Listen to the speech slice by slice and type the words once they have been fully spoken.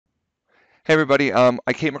Hey everybody,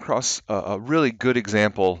 I came across a really good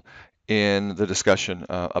example in the discussion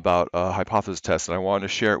about a hypothesis test, and I wanted to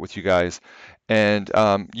share it with you guys and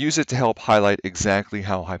use it to help highlight exactly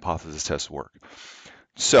how hypothesis tests work.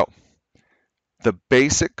 So, the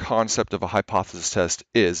basic concept of a hypothesis test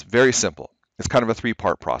is very simple. It's kind of a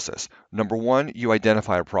three-part process. Number one, you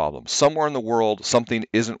identify a problem. Somewhere in the world, something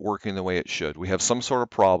isn't working the way it should. We have some sort of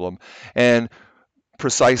problem, and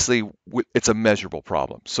precisely it's a measurable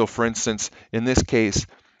problem. So for instance, in this case,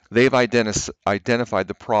 they've identified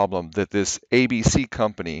the problem that this ABC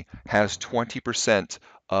company has 20%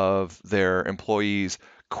 of their employees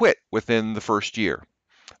quit within the first year.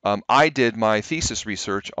 I did my thesis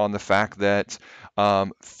research on the fact that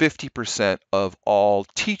 50% of all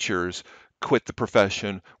teachers quit the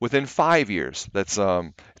profession within 5 years. It's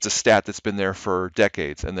a stat that's been there for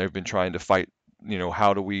decades, and they've been trying to fight,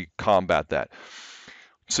 how do we combat that?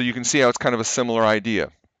 So you can see how it's kind of a similar idea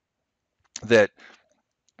that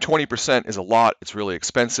 20% is a lot. It's really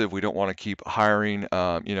expensive. We don't want to keep hiring,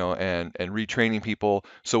 and retraining people.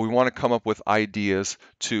 So we want to come up with ideas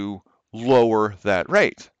to lower that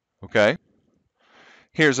rate. Okay.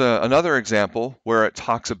 Here's another example where it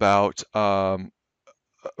talks about uh,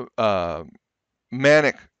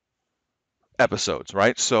 manic episodes,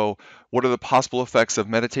 right? So, what are the possible effects of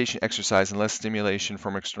meditation, exercise, and less stimulation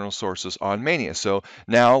from external sources on mania? So,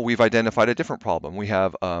 now we've identified a different problem. We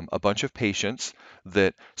have a bunch of patients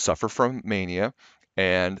that suffer from mania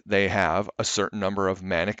and they have a certain number of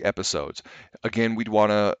manic episodes. Again, we'd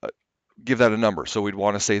want to give that a number. So, we'd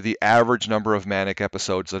want to say the average number of manic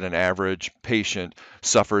episodes that an average patient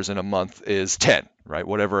suffers in a month is 10, right?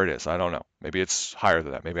 Whatever it is. I don't know. Maybe it's higher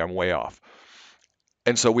than that. Maybe I'm way off.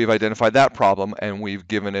 And so we've identified that problem and we've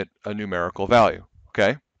given it a numerical value.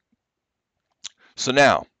 Okay. So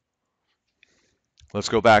now let's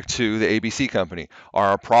go back to the ABC company.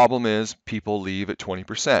 Our problem is people leave at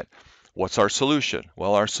 20%. What's our solution?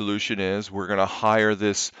 Well, our solution is we're going to hire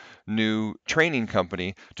this new training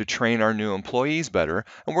company to train our new employees better.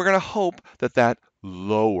 And we're going to hope that that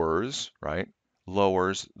lowers, right?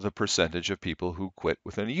 Lowers the percentage of people who quit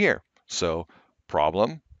within a year. So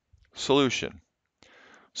problem, solution.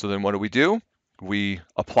 So then what do? We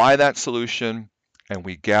apply that solution and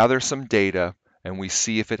we gather some data and we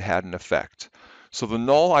see if it had an effect. So the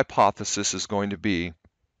null hypothesis is going to be,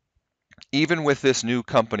 even with this new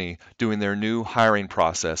company doing their new hiring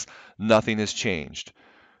process, nothing has changed.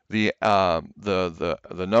 The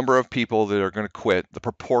number of people that are going to quit, the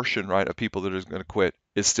proportion, right, of people that are going to quit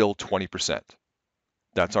is still 20%.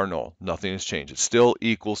 That's our null. Nothing has changed. It still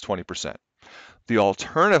equals 20%. The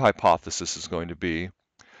alternative hypothesis is going to be,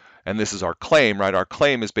 and this is our claim, right? Our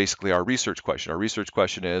claim is basically our research question. Our research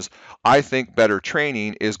question is, I think better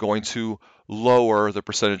training is going to lower the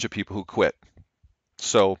percentage of people who quit.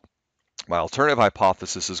 So my alternative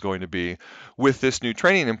hypothesis is going to be, with this new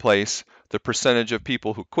training in place, the percentage of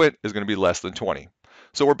people who quit is going to be less than 20.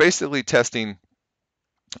 So we're basically testing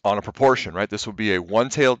on a proportion, right? This would be a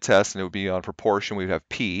one-tailed test, and it would be on proportion. We'd have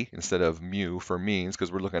p instead of mu for means, because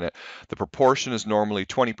we're looking at the proportion is normally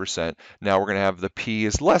 20%. Now we're going to have the p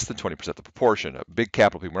is less than 20%, the proportion, a big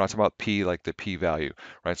capital P. We're not talking about p like the p value,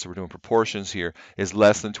 right? So we're doing proportions here is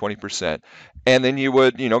less than 20%. And then you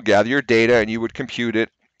would, gather your data and you would compute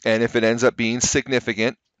it. And if it ends up being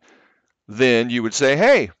significant, then you would say,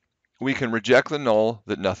 hey, we can reject the null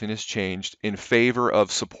that nothing has changed in favor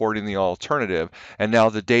of supporting the alternative. And now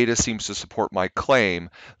the data seems to support my claim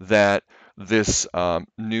that this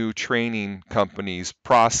new training company's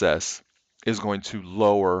process is going to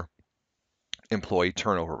lower employee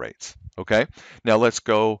turnover rates. Okay, now let's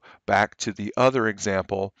go back to the other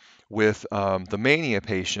example with the mania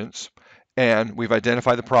patients. And we've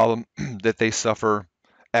identified the problem that they suffer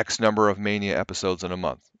X number of mania episodes in a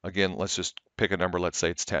month. Again, let's just pick a number. Let's say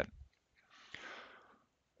it's 10.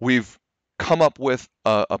 We've come up with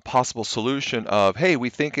a possible solution of, hey, we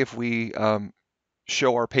think if we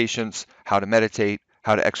show our patients how to meditate,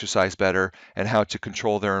 how to exercise better, and how to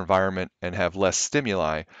control their environment and have less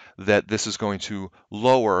stimuli, that this is going to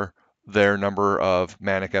lower their number of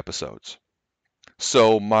manic episodes.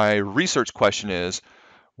 So my research question is,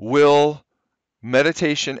 will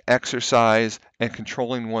meditation, exercise, and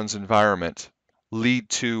controlling one's environment lead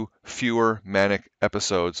to fewer manic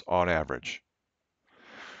episodes on average?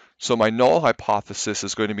 So my null hypothesis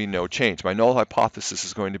is going to be no change. My null hypothesis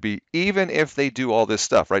is going to be, even if they do all this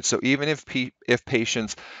stuff, right? So even if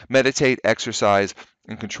patients meditate, exercise,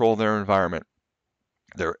 and control their environment,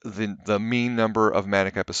 the mean number of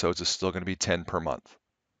manic episodes is still going to be 10 per month.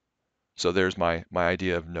 So there's my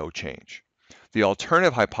idea of no change. The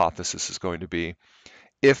alternative hypothesis is going to be,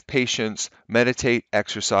 if patients meditate,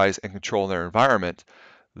 exercise, and control their environment,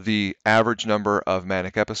 the average number of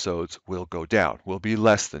manic episodes will go down, will be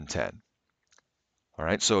less than 10. All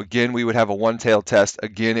right, so again, we would have a one-tailed test.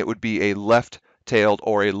 Again, it would be a left-tailed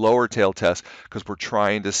or a lower-tailed test because we're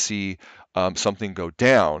trying to see something go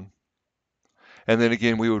down. And then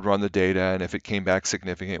again, we would run the data, and if it came back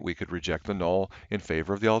significant, we could reject the null in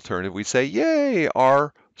favor of the alternative. We'd say, yay,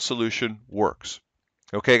 our solution works.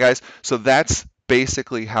 Okay, guys, so that's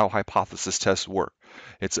basically how hypothesis tests work.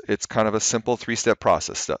 It's kind of a simple three-step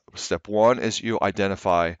process. Step one is you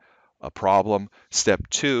identify a problem. Step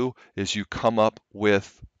two is you come up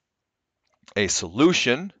with a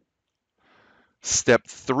solution. Step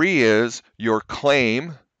three is your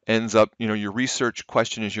claim ends up, your research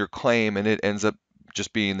question is your claim, and it ends up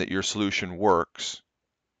just being that your solution works.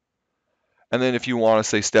 And then if you want to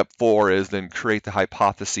say step four is then create the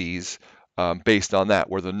hypotheses based on that,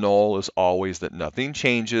 where the null is always that nothing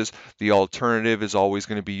changes. The alternative is always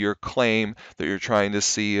going to be your claim that you're trying to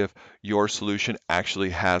see if your solution actually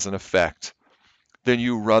has an effect. Then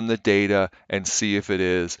you run the data and see if it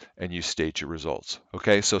is, and you state your results.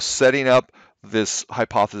 Okay, so setting up this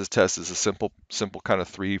hypothesis test is a simple kind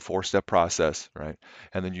of 3-4 step process, right?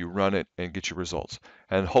 And then you run it and get your results.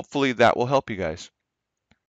 And hopefully that will help you guys.